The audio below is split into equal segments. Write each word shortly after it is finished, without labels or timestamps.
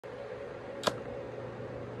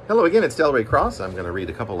Hello again, it's Delray Cross. I'm going to read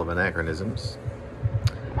a couple of anachronisms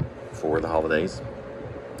for the holidays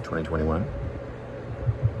 2021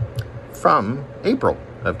 from April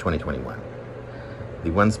of 2021. The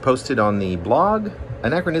ones posted on the blog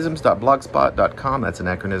anachronisms.blogspot.com. That's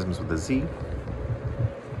anachronisms with a Z.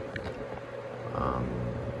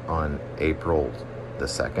 On April the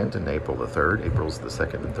 2nd and April the 3rd. April's the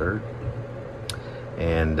 2nd and 3rd.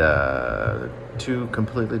 And two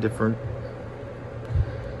completely different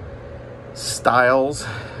styles,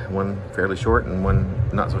 one fairly short and one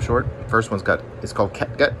not so short. First one's it's called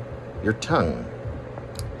catgut your tongue.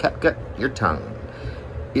 Catgut your tongue.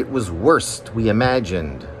 It was worst we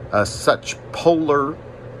imagined, such polar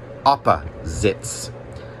opposites,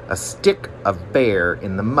 a stick of bear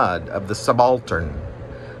in the mud of the subaltern,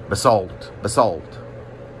 basalt,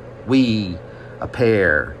 we a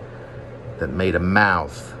pair that made a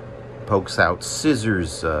mouth, pokes out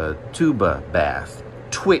scissors, tuba bath,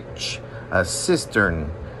 twitch, a cistern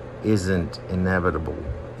isn't inevitable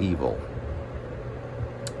evil.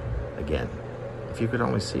 Again, if you could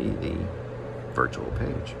only see the virtual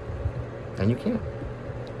page. And you can.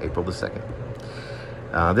 April the 2nd.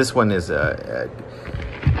 This one is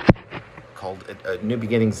called New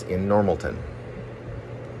Beginnings in Normalton.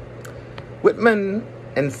 Whitman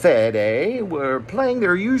and Fede were playing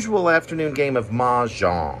their usual afternoon game of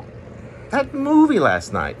mahjong. That movie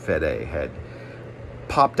last night, Fede had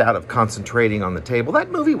popped out of concentrating on the table.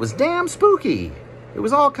 That movie was damn spooky. It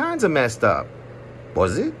was all kinds of messed up.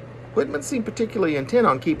 Was it? Whitman seemed particularly intent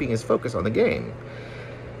on keeping his focus on the game.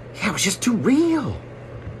 Yeah, it was just too real.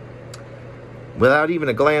 Without even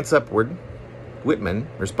a glance upward, Whitman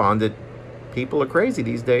responded, "People are crazy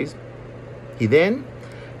these days." He then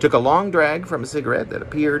took a long drag from a cigarette that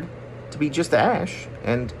appeared to be just ash,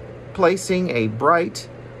 and placing a bright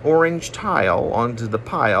orange tile onto the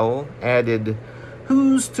pile, added,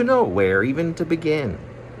 "Who's to know where even to begin?"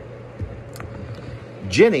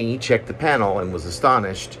 Jenny checked the panel and was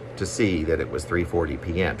astonished to see that it was 3:40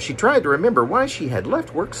 p.m. She tried to remember why she had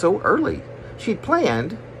left work so early. She'd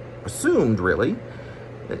planned, assumed really,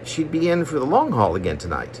 that she'd be in for the long haul again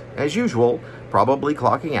tonight. As usual, probably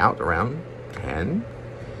clocking out around 10.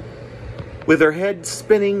 With her head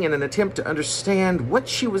spinning in an attempt to understand what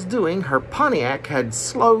she was doing, her Pontiac had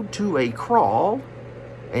slowed to a crawl,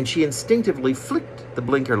 and she instinctively flicked the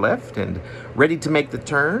blinker left and ready to make the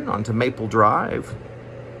turn onto Maple Drive.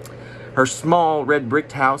 Her small red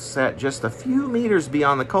bricked house sat just a few meters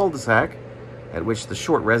beyond the cul-de-sac at which the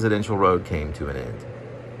short residential road came to an end.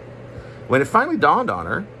 When it finally dawned on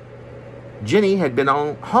her, Jenny had been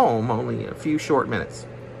home only a few short minutes.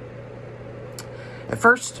 At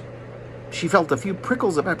first, she felt a few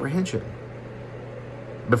prickles of apprehension.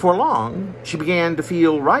 Before long, she began to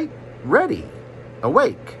feel right ready,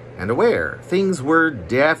 awake, and aware. Things were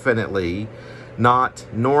definitely not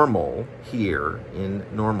normal here in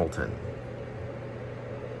Normalton.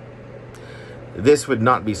 This would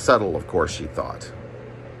not be subtle, of course, she thought.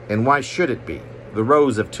 And why should it be? The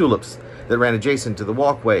rows of tulips that ran adjacent to the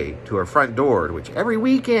walkway to her front door, to which every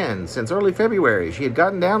weekend since early February she had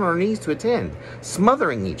gotten down on her knees to attend,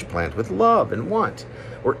 smothering each plant with love and want,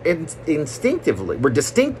 were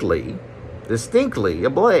distinctly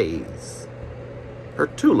ablaze. Her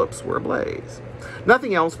tulips were ablaze.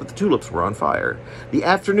 Nothing else but the tulips were on fire. The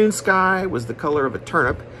afternoon sky was the color of a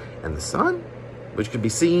turnip, and the sun, which could be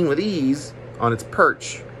seen with ease on its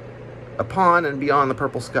perch upon and beyond the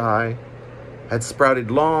purple sky, had sprouted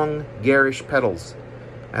long, garish petals,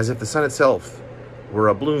 as if the sun itself were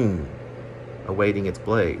a bloom awaiting its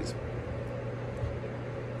blaze.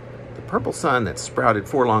 The purple sun that sprouted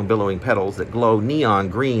four long billowing petals that glow neon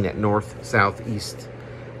green at north, south, east,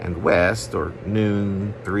 and west, or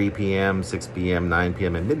noon, 3 p.m., 6 p.m., 9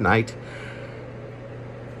 p.m., and midnight,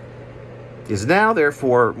 is now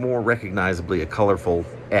therefore more recognizably a colorful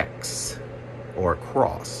X, or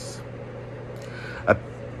cross.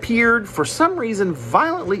 Appeared for some reason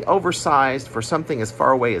violently oversized for something as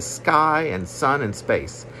far away as sky and sun and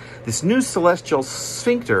space. This new celestial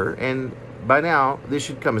sphincter, and by now this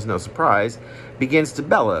should come as no surprise, begins to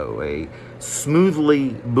bellow, a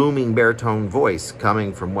smoothly booming baritone voice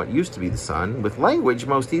coming from what used to be the sun, with language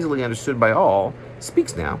most easily understood by all,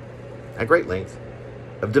 speaks now, at great length,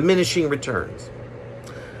 of diminishing returns.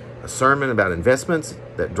 A sermon about investments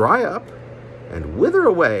that dry up and wither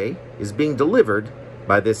away is being delivered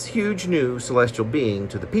by this huge new celestial being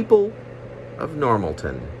to the people of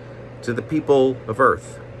Normalton, to the people of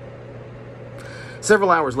Earth. Several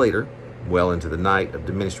hours later, well into the night of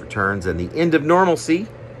diminished returns and the end of normalcy,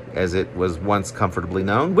 as it was once comfortably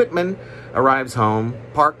known, Whitman arrives home,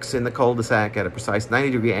 parks in the cul-de-sac at a precise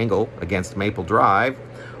 90-degree angle against Maple Drive,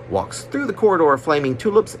 walks through the corridor of flaming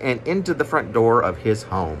tulips and into the front door of his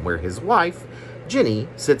home, where his wife, Jenny,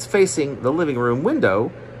 sits facing the living room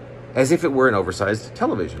window as if it were an oversized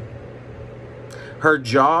television. Her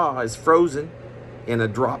jaw is frozen in a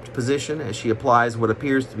dropped position as she applies what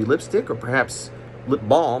appears to be lipstick or perhaps lip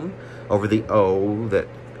balm over the O that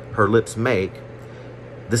her lips make.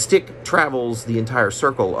 The stick travels the entire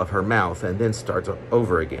circle of her mouth and then starts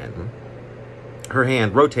over again, her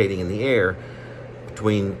hand rotating in the air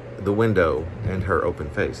between the window and her open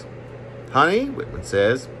face. "Honey," Whitman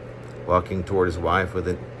says, walking toward his wife with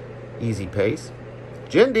an easy pace.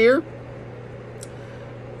 "Jen, dear,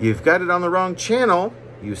 you've got it on the wrong channel,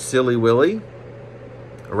 you silly Willie."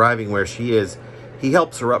 Arriving where she is, he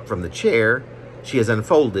helps her up from the chair she has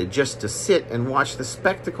unfolded just to sit and watch the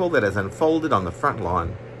spectacle that has unfolded on the front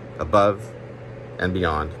lawn, above and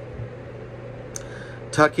beyond.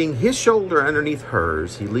 Tucking his shoulder underneath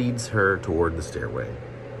hers, he leads her toward the stairway.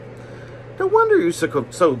 "No wonder you're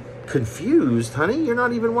so confused, honey. You're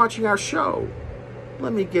not even watching our show.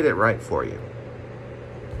 Let me get it right for you."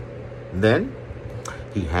 And then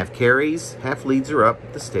he half carries, half leads her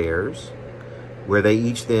up the stairs, where they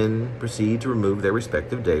each then proceed to remove their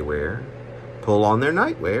respective daywear, pull on their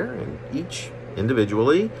nightwear, and each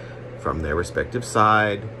individually, from their respective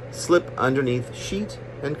side, slip underneath sheet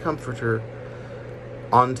and comforter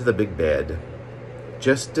onto the big bed,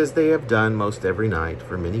 just as they have done most every night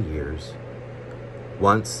for many years.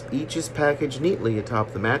 Once each is packaged neatly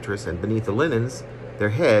atop the mattress and beneath the linens, their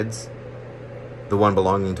heads, the one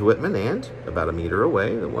belonging to Whitman and, about a meter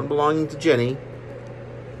away, the one belonging to Jenny,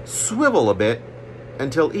 swivel a bit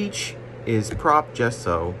until each is propped just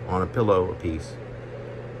so on a pillow apiece.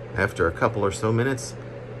 After a couple or so minutes,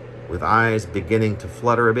 with eyes beginning to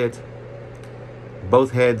flutter a bit,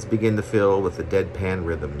 both heads begin to fill with the deadpan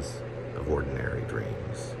rhythms of ordinary.